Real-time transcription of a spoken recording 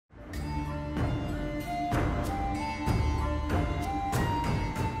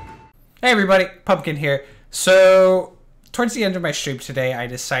Hey everybody, Pumpkin here. So, towards the end of my stream today, I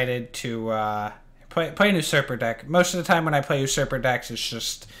decided to play an Usurper deck. Most of the time when I play Usurper decks, it's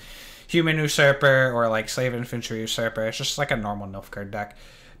just Human Usurper or like Slave Infantry Usurper. It's just like a normal Nilfgaard deck.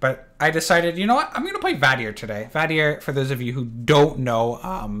 But I decided, you know what, I'm going to play Vadier today. Vadier, for those of you who don't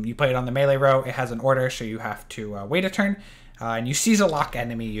know, you play it on the melee row. It has an order, so you have to wait a turn. And you seize a lock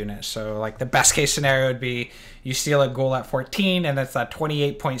enemy unit. So like the best case scenario would be you steal a ghoul at 14 and that's a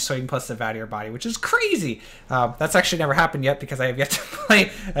 28 point swing plus the Vadier body, which is crazy. That's actually never happened yet because I have yet to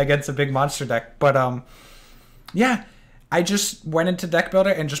play against a big monster deck. But yeah, I just went into deck builder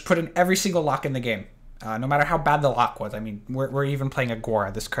and just put in every single lock in the game. No matter how bad the lock was. I mean, we're even playing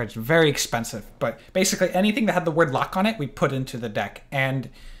Agora. This card's very expensive. But basically anything that had the word lock on it, we put into the deck. And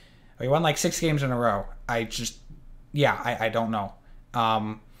we won like 6 games in a row. I don't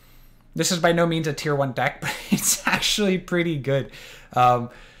know. This is by no means a tier 1 deck, but it's actually pretty good.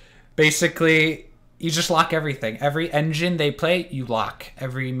 Basically, you just lock everything. Every engine they play, you lock.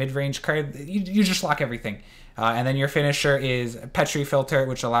 Every mid-range card, you just lock everything. And then your finisher is Petri Filter,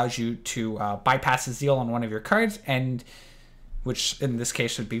 which allows you to bypass a Zeal on one of your cards, and which in this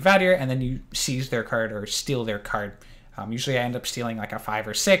case would be Vadier, and then you seize their card or steal their card. Usually I end up stealing like a 5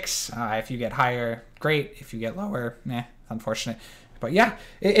 or 6. If you get higher, great. If you get lower, unfortunate. But yeah,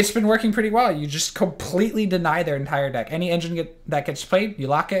 it's been working pretty well. You just completely deny their entire deck. Any engine that gets played, you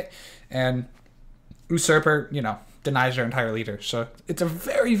lock it. And Usurper, denies their entire leader. So it's a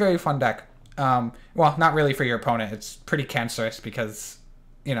very, very fun deck. Well, not really for your opponent. It's pretty cancerous because,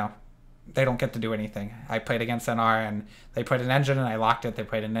 they don't get to do anything. I played against NR and they played an engine and I locked it. They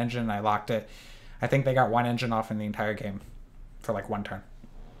played an engine and I locked it. I think they got 1 engine off in the entire game for like 1 turn.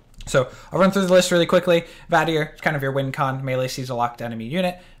 So I'll run through the list really quickly. Vadier, it's kind of your win con. Melee sees a locked enemy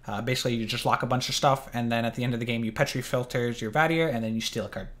unit. Basically, you just lock a bunch of stuff, and then at the end of the game, you Petri Filters your Vadier, and then you steal a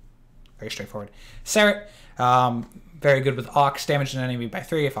card. Very straightforward. Serret, very good with Ox. Damage an enemy by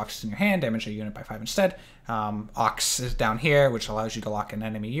 3 if Ox is in your hand. Damage a unit by 5 instead. Ox is down here, which allows you to lock an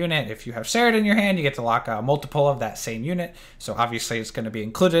enemy unit. If you have Serret in your hand, you get to lock a multiple of that same unit. So obviously, it's going to be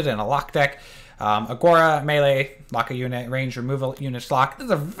included in a lock deck. Agora, melee, lock a unit, range, removal units lock. This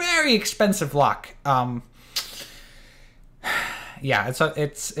is a very expensive lock. Yeah,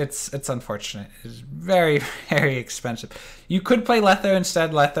 it's unfortunate. It's very, very expensive. You could play Letho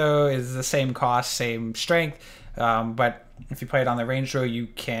instead. Letho is the same cost, same strength, but if you play it on the range row, you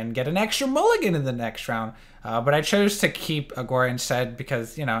can get an extra mulligan in the next round. But I chose to keep Agora instead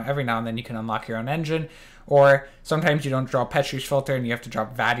because, every now and then you can unlock your own engine. Or sometimes you don't draw Petri's Filter and you have to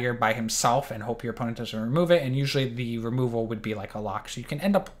drop Vadier by himself and hope your opponent doesn't remove it. And usually the removal would be like a lock. So you can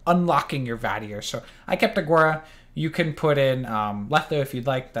end up unlocking your Vadier. So I kept Agora. You can put in Letho if you'd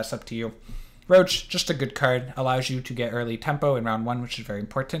like. That's up to you. Roach, just a good card. Allows you to get early tempo in round 1, which is very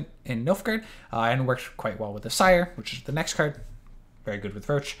important in Nilfgaard. And works quite well with the Sire, which is the next card. Very good with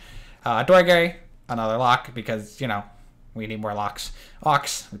Roach. Dorgary, another lock because, we need more locks.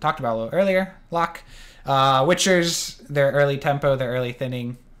 Ox, we talked about a little earlier. Lock. Witchers, their early tempo, their early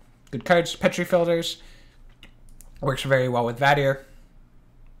thinning. Good cards. Petri Filters. Works very well with Vadier.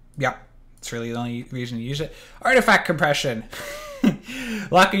 Yeah, it's really the only reason to use it. Artifact Compression.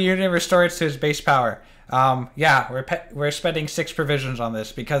 Lock a unit, restore it to its base power. Yeah, we're spending 6 provisions on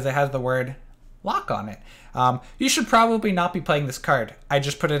this because it has the word lock on it. You should probably not be playing this card. I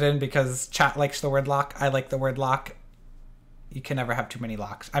just put it in because chat likes the word lock. I like the word lock. You can never have too many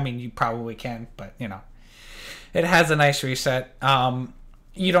locks. I mean, you probably can, but, It has a nice reset.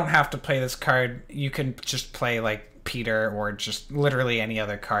 You don't have to play this card. You can just play, like, Peter or just literally any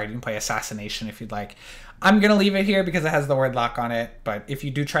other card. You can play Assassination if you'd like. I'm going to leave it here because it has the word lock on it, but if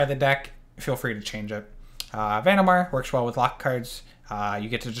you do try the deck, feel free to change it. Vanamar works well with lock cards. You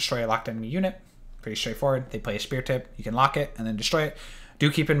get to destroy a locked enemy unit. Pretty straightforward. They play a Spear Tip. You can lock it and then destroy it. Do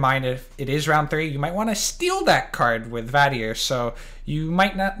keep in mind if it is round 3, you might want to steal that card with Vadier. So you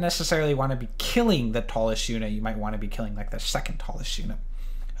might not necessarily want to be killing the tallest unit. You might want to be killing like the 2nd tallest unit.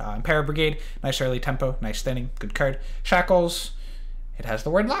 Impera Brigade, nice early tempo, nice thinning, good card. Shackles, it has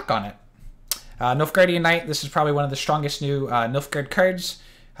the word lock on it. Nilfgaardian Knight, this is probably one of the strongest new Nilfgaard cards.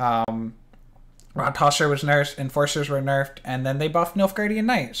 Rod Tosser was nerfed, Enforcers were nerfed, and then they buffed Nilfgaardian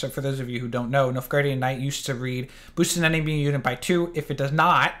Knight. So for those of you who don't know, Nilfgaardian Knight used to read boost an enemy unit by 2 if it does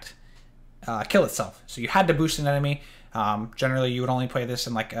not kill itself. So you had to boost an enemy. Generally, you would only play this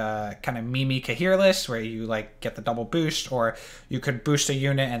in like a kind of Mimi Kahir list where you like get the double boost, or you could boost a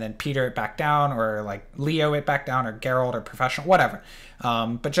unit and then Peter it back down, or like Leo it back down, or Geralt or Professional, whatever.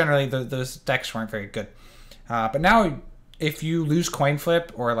 But generally, those decks weren't very good. But now if you lose coin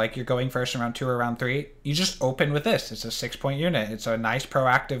flip or like you're going first in round 2 or round 3, you just open with this. It's a 6-point unit. It's a nice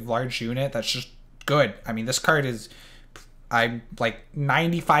proactive large unit that's just good. I mean, this card is, I'm like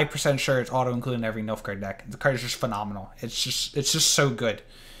 95% sure it's auto included in every Nilfgaard deck. The card is just phenomenal. It's just so good.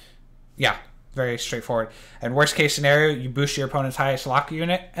 Yeah, very straightforward. And worst case scenario, you boost your opponent's highest lock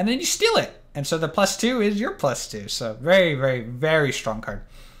unit and then you steal it. And so the +2 is your +2. So very, very, very strong card.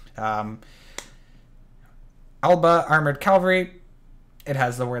 Alba Armored Cavalry. It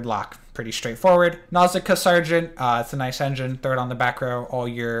has the word lock. Pretty straightforward. Nausicaa Sergeant. It's a nice engine. Throw it on the back row. All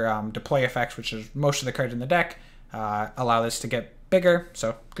your deploy effects, which is most of the cards in the deck, allow this to get bigger.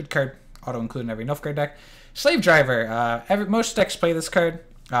 So good card. Auto include in every Nilfgaard deck. Slave Driver. Most decks play this card.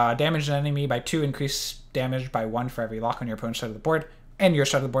 Damage an enemy by 2. Increase damage by 1 for every lock on your opponent's side of the board and your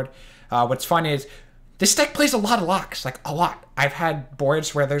side of the board. What's fun is this deck plays a lot of locks, like a lot. I've had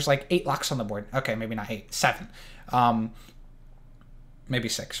boards where there's like 8 locks on the board. Okay, maybe not 8, 7. Maybe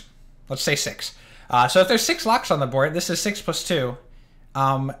 6. Let's say 6. So if there's 6 locks on the board, this is 6 + 2.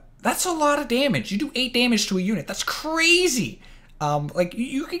 That's a lot of damage. You do 8 damage to a unit. That's crazy. Like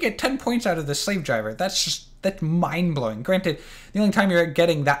you could get 10 points out of the Slave Driver. That's mind-blowing. Granted, the only time you're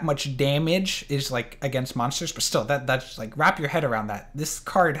getting that much damage is like against monsters, but still, that's like, wrap your head around that. This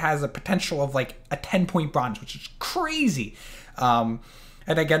card has a potential of like a 10-point bronze, which is crazy. And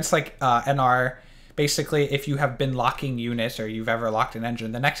against like NR, basically, if you have been locking units or you've ever locked an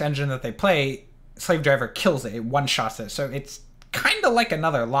engine, the next engine that they play, Slave Driver kills it. It one-shots it. So it's kind of like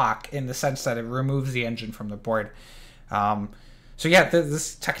another lock in the sense that it removes the engine from the board. So yeah,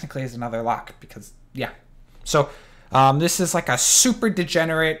 this technically is another lock because, yeah. So this is like a super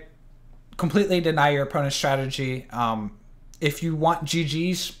degenerate, completely deny your opponent's strategy. If you want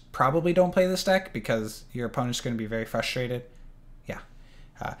GGs, probably don't play this deck because your opponent's going to be very frustrated. Yeah.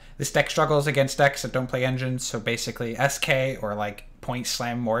 This deck struggles against decks that don't play engines, so basically SK or like Point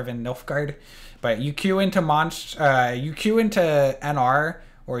Slam Morven Nilfgaard. But you queue into you queue into NR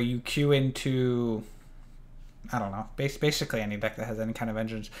or you queue into, I don't know, basically any deck that has any kind of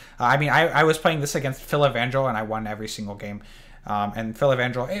engines. I mean, I was playing this against Phil Evangel and I won every single game. And Phil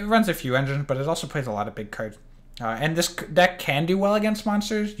Evangel, it runs a few engines, but it also plays a lot of big cards. And this deck can do well against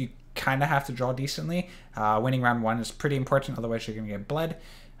monsters. You kind of have to draw decently. Winning round 1 is pretty important, otherwise you're going to get bled.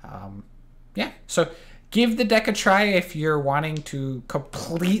 Yeah, so give the deck a try if you're wanting to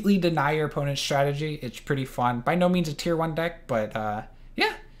completely deny your opponent's strategy. It's pretty fun. By no means a tier 1 deck, but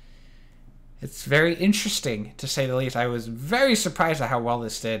yeah. It's very interesting, to say the least. I was very surprised at how well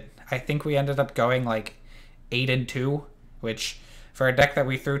this did. I think we ended up going like 8-2, which for a deck that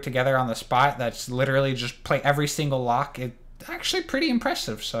we threw together on the spot that's literally just play every single lock, it's actually pretty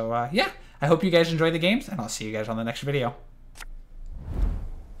impressive. So yeah, I hope you guys enjoyed the games, and I'll see you guys on the next video.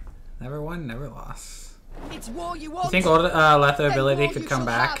 Never won, never lost. It's war you You think old Letho ability could come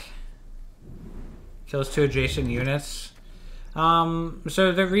back? Kills 2 adjacent units.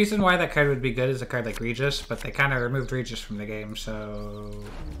 So the reason why that card would be good is a card like Regis, but they kind of removed Regis from the game, so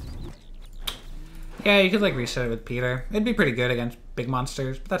yeah, you could like reset it with Peter. It'd be pretty good against big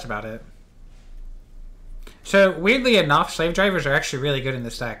monsters, but that's about it. So weirdly enough, Slave Drivers are actually really good in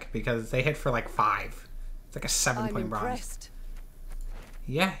this deck because they hit for like 5. It's like a 7-point bronze.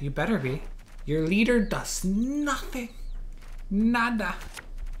 Yeah, you better be. Your leader does nothing. Nada.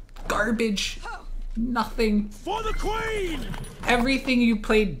 Garbage. Nothing. For the queen! Everything you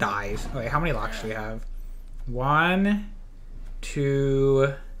played dies. Okay, how many locks do we have? 1,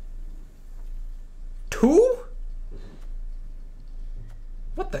 2... 2?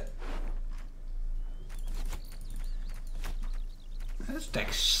 What the? This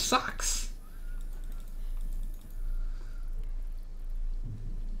deck sucks.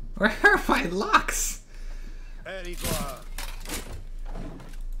 Where are my locks?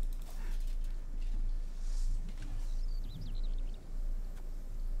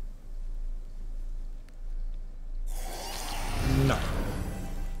 No.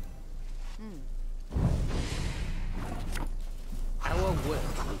 Our work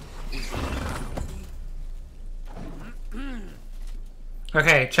is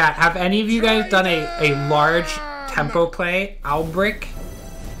Okay, chat, have any of you guys done a large tempo play, Albrick,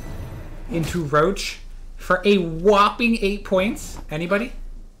 into Roach for a whopping 8 points? Anybody?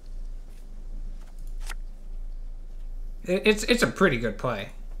 It's a pretty good play.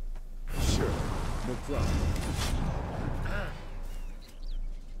 Sure, no problem.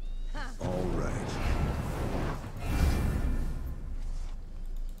 All right.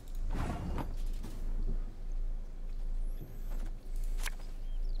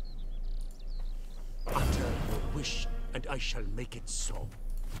 Utter your wish, and I shall make it so.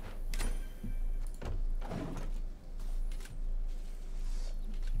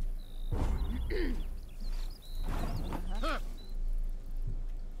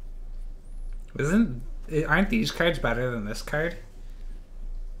 Aren't these cards better than this card?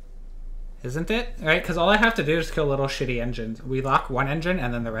 Isn't it? Right? Because all I have to do is kill little shitty engines. We lock one engine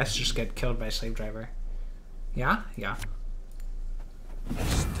and then the rest just get killed by Slave Driver. Yeah? Yeah.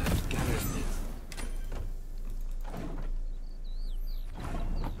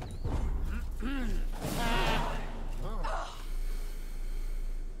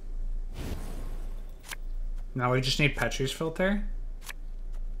 Now we just need Petri's filter.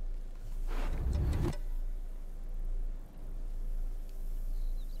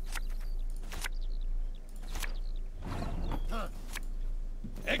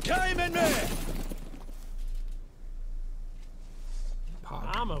 It came in me.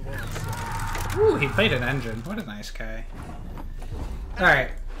 I'm a one. Ooh, he played an engine. What a nice guy.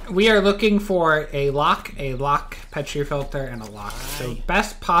 Alright. We are looking for a lock, Petri filter, and a lock. So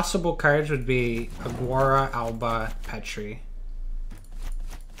best possible cards would be Agora, Alba, Petri.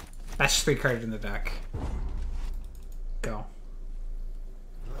 Best 3 cards in the deck. Go.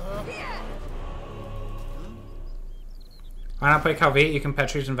 Why not play Calvate? You can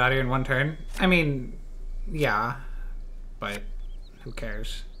Petri's and Vadir in 1 turn. I mean, yeah, but who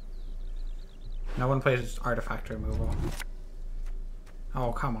cares? No one plays artifact removal.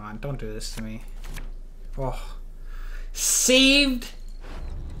 Oh, come on. Don't do this to me. Oh. Saved!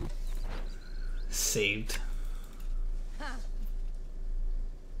 Saved.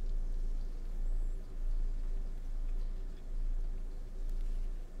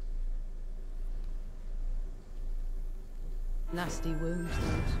 Nasty wounds,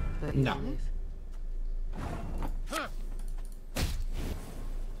 those, but you No. live.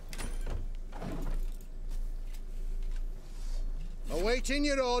 Awaiting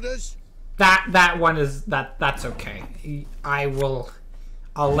your orders. That one is that's okay.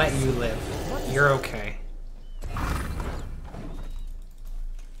 I'll let you live. You're okay.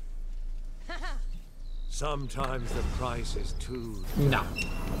 Sometimes the price is too. No.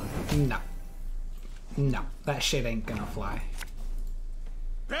 No. No. That shit ain't gonna fly.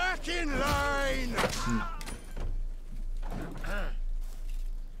 Back in line. No.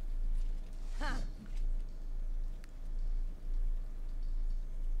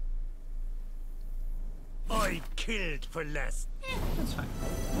 I killed for less. That's fine.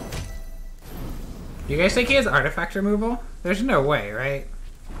 You guys think he has artifact removal? There's no way, right?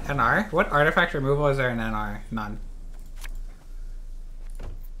 NR? What artifact removal is there in NR? None.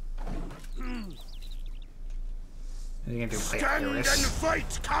 Are you gonna do Stand and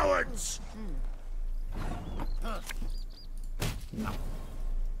fight, cowards. No.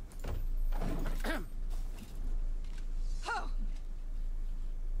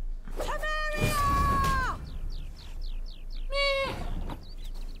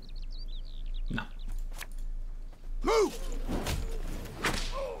 No. Move.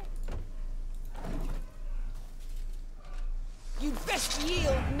 You best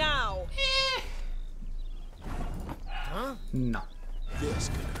yield now. No. This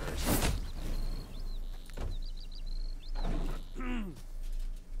could hurt.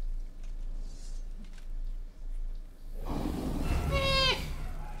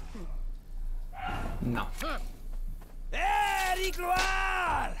 No.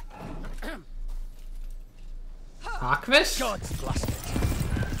 Aquavis? God's blessed.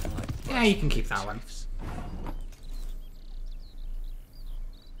 Yeah, you can keep that one.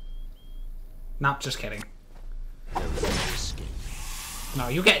 No, just kidding. No,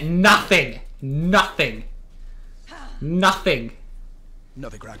 you get nothing. Nothing. Nothing.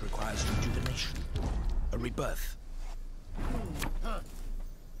 Novigrad requires rejuvenation, a rebirth.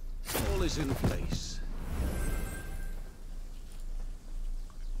 All is in place.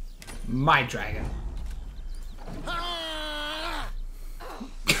 My dragon.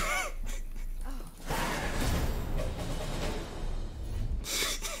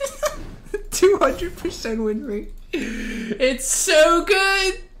 200% win rate. It's so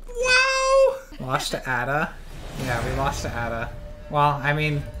good. Wow. Lost to Ada. Yeah, we lost to Ada. Well, I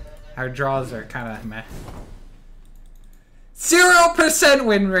mean, our draws are kind of meh. 0%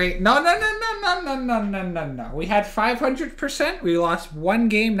 win rate. No. We had 500%. We lost 1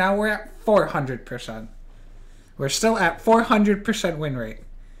 game. Now we're at 400%. We're still at 400% win rate.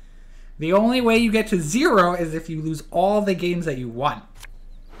 The only way you get to 0 is if you lose all the games that you won.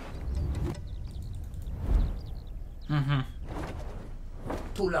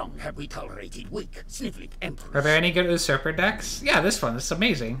 Too long have we tolerated weak, sniveling emperors. Are there any good Usurper decks? Yeah, this one is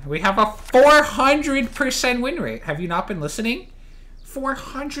amazing. We have a 400% win rate. Have you not been listening?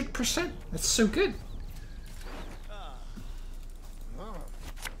 400%. That's so good.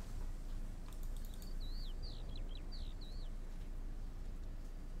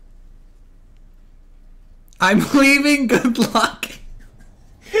 I'm leaving. Good luck.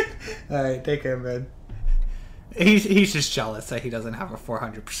 All right, take care, man. He's just jealous that he doesn't have a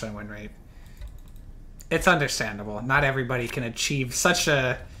 400% win rate. It's understandable. Not everybody can achieve such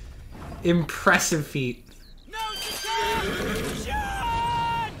a impressive feat. No charge!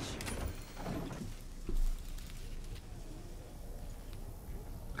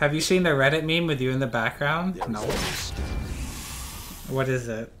 Have you seen the Reddit meme with you in the background? No. What is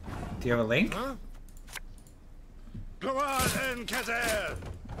it? Do you have a link? Huh? Go on then, Kazel!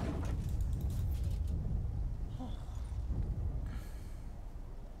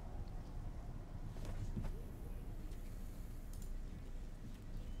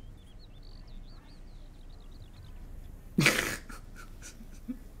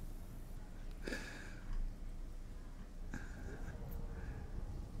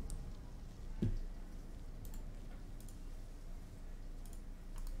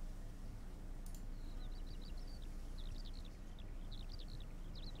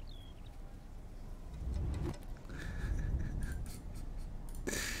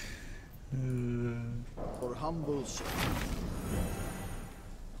 For humble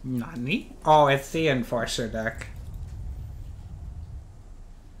Nani? Oh, it's the Enforcer deck.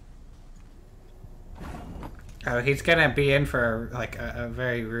 Oh, he's gonna be in for like a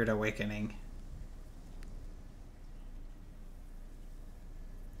very rude awakening.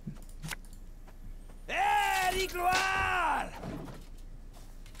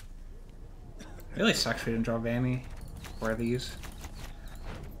 Really sucks we didn't draw Vanny for these.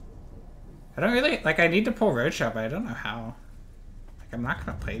 I don't really like. I need to pull Roadshot, but I don't know how. Like, I'm not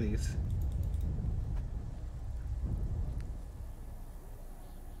gonna play these.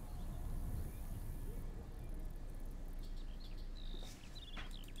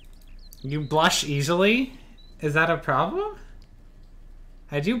 You blush easily? Is that a problem?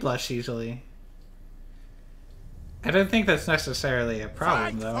 I do blush easily. I don't think that's necessarily a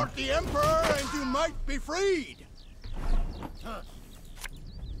problem, though. Fight for the Emperor and you might be freed!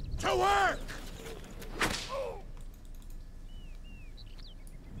 To work!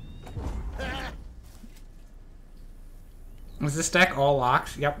 Was this deck all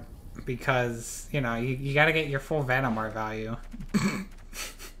locked? Yep. Because, you know, you gotta get your full Vanamar value.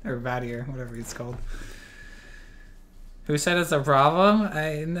 Or Vadier, whatever it's called. Who said it's a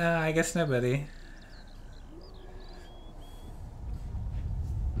problem? No, I guess nobody.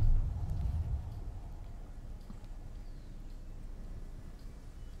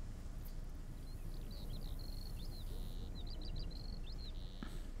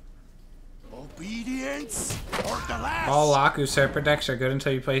 Obedience or the last. All lock Usurper decks are good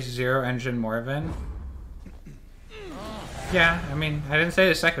until you place 0 engine Morven. Yeah, I mean, I didn't say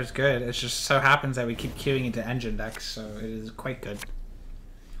this deck was good. It just so happens that we keep queuing into engine decks, so it is quite good.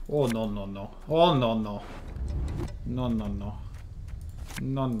 Oh, no, no, no. Oh, no, no. No, no, no.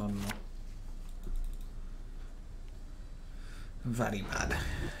 No, no, no. Very bad.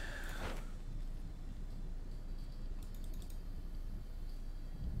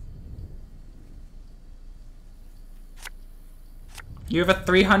 You have a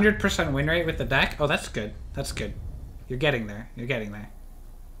 300% win rate with the deck? Oh, that's good. That's good. You're getting there. You're getting there.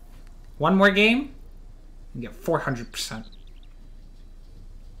 One more game, you get 400%.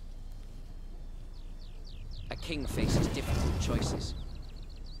 A king faces difficult choices.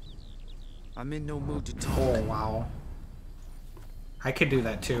 I'm in no mood to talk. Oh, wow. I could do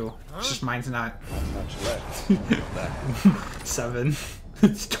that too. It's just mine's not. Much left. 7.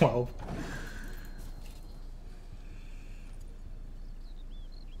 It's 12.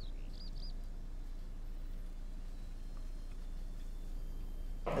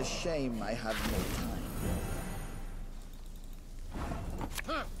 A shame I have no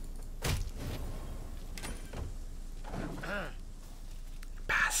time.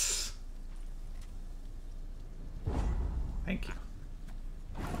 Pass. Thank you.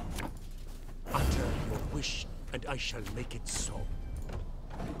 Utter your wish, and I shall make it so.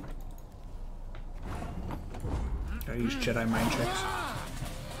 Gotta use Jedi mind tricks.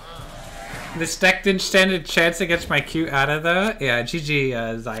 This deck didn't stand a chance against my cute Ada though. Yeah, GG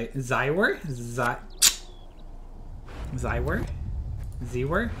Zywer? Zywer?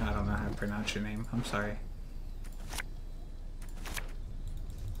 Zewer? I don't know how to pronounce your name. I'm sorry.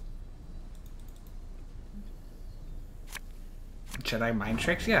 Jedi mind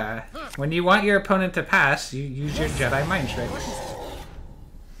tricks? Yeah. When you want your opponent to pass, you use your Jedi mind tricks.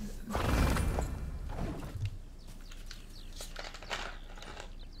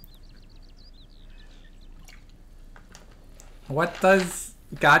 What does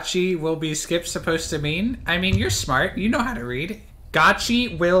Gotchi will be skipped supposed to mean? I mean, you're smart. You know how to read.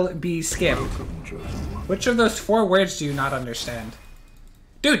 Gotchi will be skipped. Which of those 4 words do you not understand?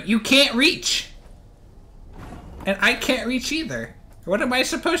 Dude, you can't reach! And I can't reach either. What am I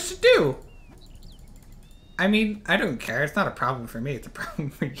supposed to do? I mean, I don't care. It's not a problem for me. It's a problem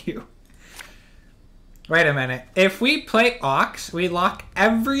for you. Wait a minute. If we play Ox, we lock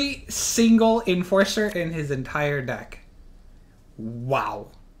every single Enforcer in his entire deck.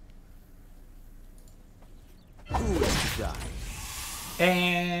 Wow. Who is to die?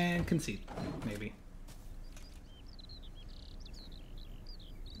 And concede, maybe.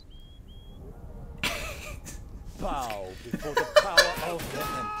 Bow before the power of the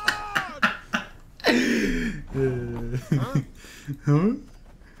Empire. Huh?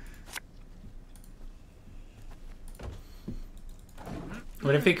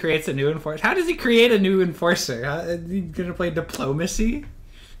 What if he creates a new enforcer? How does he create a new enforcer? Is he gonna play diplomacy? How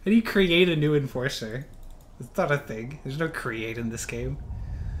do you create a new enforcer? It's not a thing. There's no create in this game.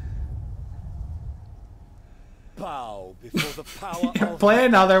 Bow before the power of Play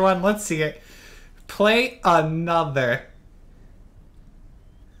another one. Let's see it. Play another.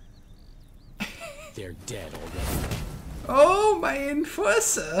 They're dead already. Oh, my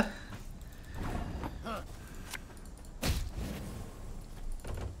enforcer.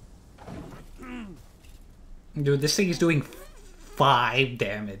 Dude, this thing is doing 5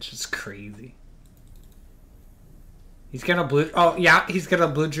 damage. It's crazy. He's gonna blue... Oh, yeah, he's gonna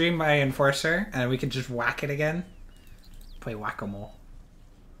blue dream my enforcer, and we can just whack it again. Play whack-a-mole.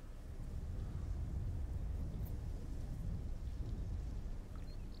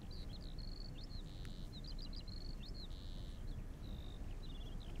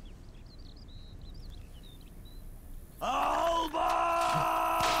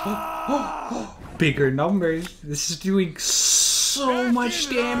 Bigger numbers. This is doing so much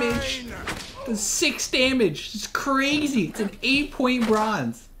damage. Does 6 damage. It's crazy. It's an 8-point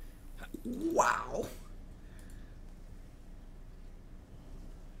bronze. Wow.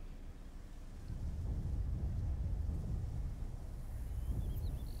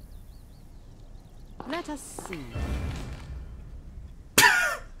 Let us see.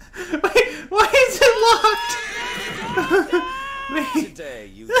 Wait, why is it locked? Wait. Today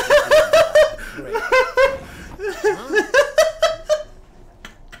you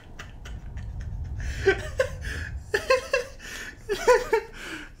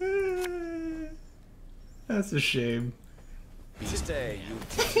That's a shame. Today you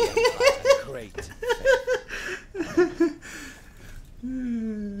did the Empire great.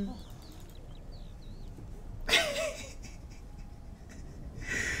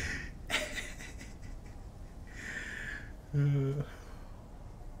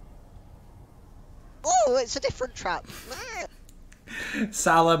 Oh, it's a different trap.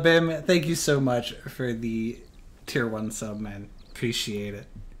 Salabim, thank you so much for the tier 1 sub, man. Appreciate it.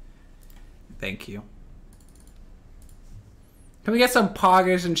 Thank you. Can we get some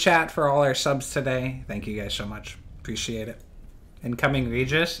poggers in chat for all our subs today? Thank you guys so much. Appreciate it. Incoming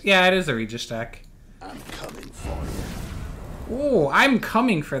Regis? Yeah, it is a Regis deck. I'm coming for you. Ooh, I'm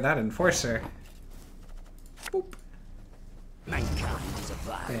coming for that Enforcer. Boop. Mankind is a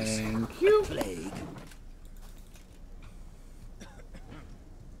virus. Thank you. Plague.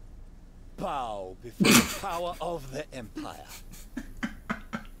 Bow before the power of the Empire.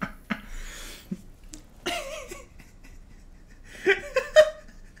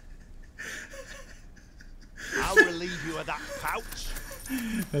 I'll relieve you of that pouch.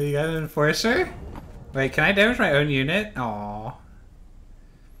 Oh, you got an Enforcer? Wait, can I damage my own unit? Aww.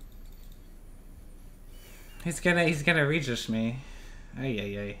 He's gonna Regis me. Ay,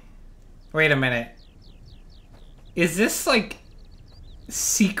 ay, ay. Wait a minute. Is this, like,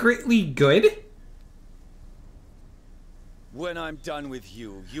 secretly good? When I'm done with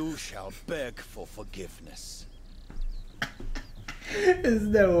you, you shall beg for forgiveness. There's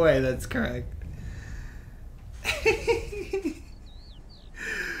no way that's correct.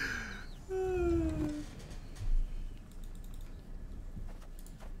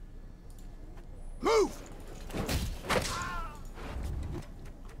 Move!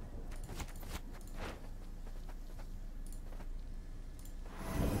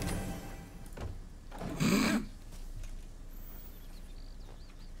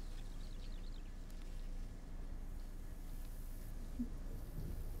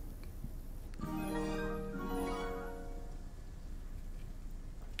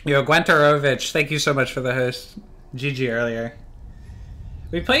 Yo, Gwenterovich, thank you so much for the host. GG earlier.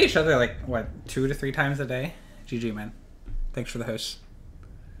 We play each other like, what, 2 to 3 times a day? GG, man. Thanks for the host.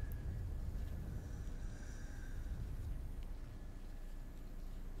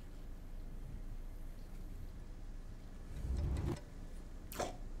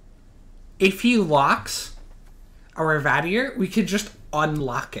 if he locks our Vadier, we could just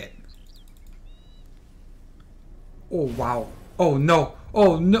unlock it. Oh, wow. Oh, no.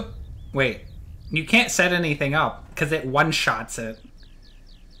 Oh, no. Wait. You can't set anything up because it one-shots it.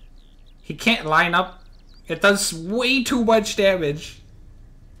 He can't line up. It does way too much damage.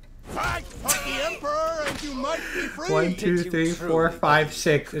 Fight for the Emperor and you might be free! 1, 2, 3, 4, 5,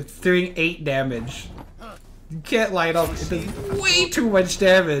 6. It's doing 8 damage. You can't line up. It does way too much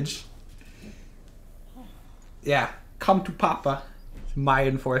damage. Yeah. Come to Papa. It's my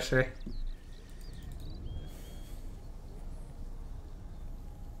enforcer.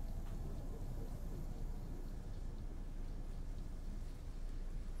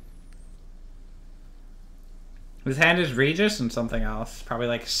 His hand is Regis and something else. Probably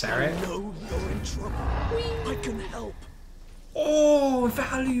like Saret. I know you're in trouble. I can help. Oh,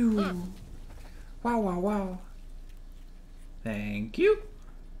 value! Wow, wow, wow. Thank you.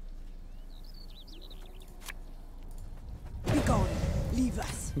 Be gone. Leave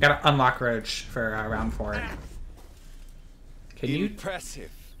us. Gotta unlock Roach for round 4. Can you?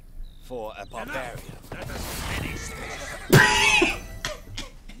 Impressive for a barbarian.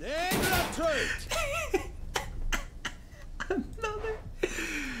 Another.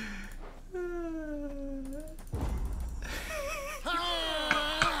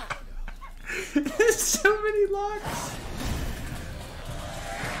 There's so many locks.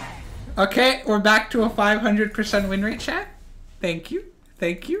 Okay, we're back to a 500% win rate, chat. Thank you.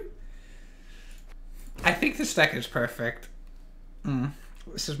 Thank you. I think this deck is perfect.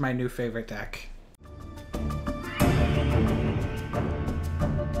 This is my new favorite deck.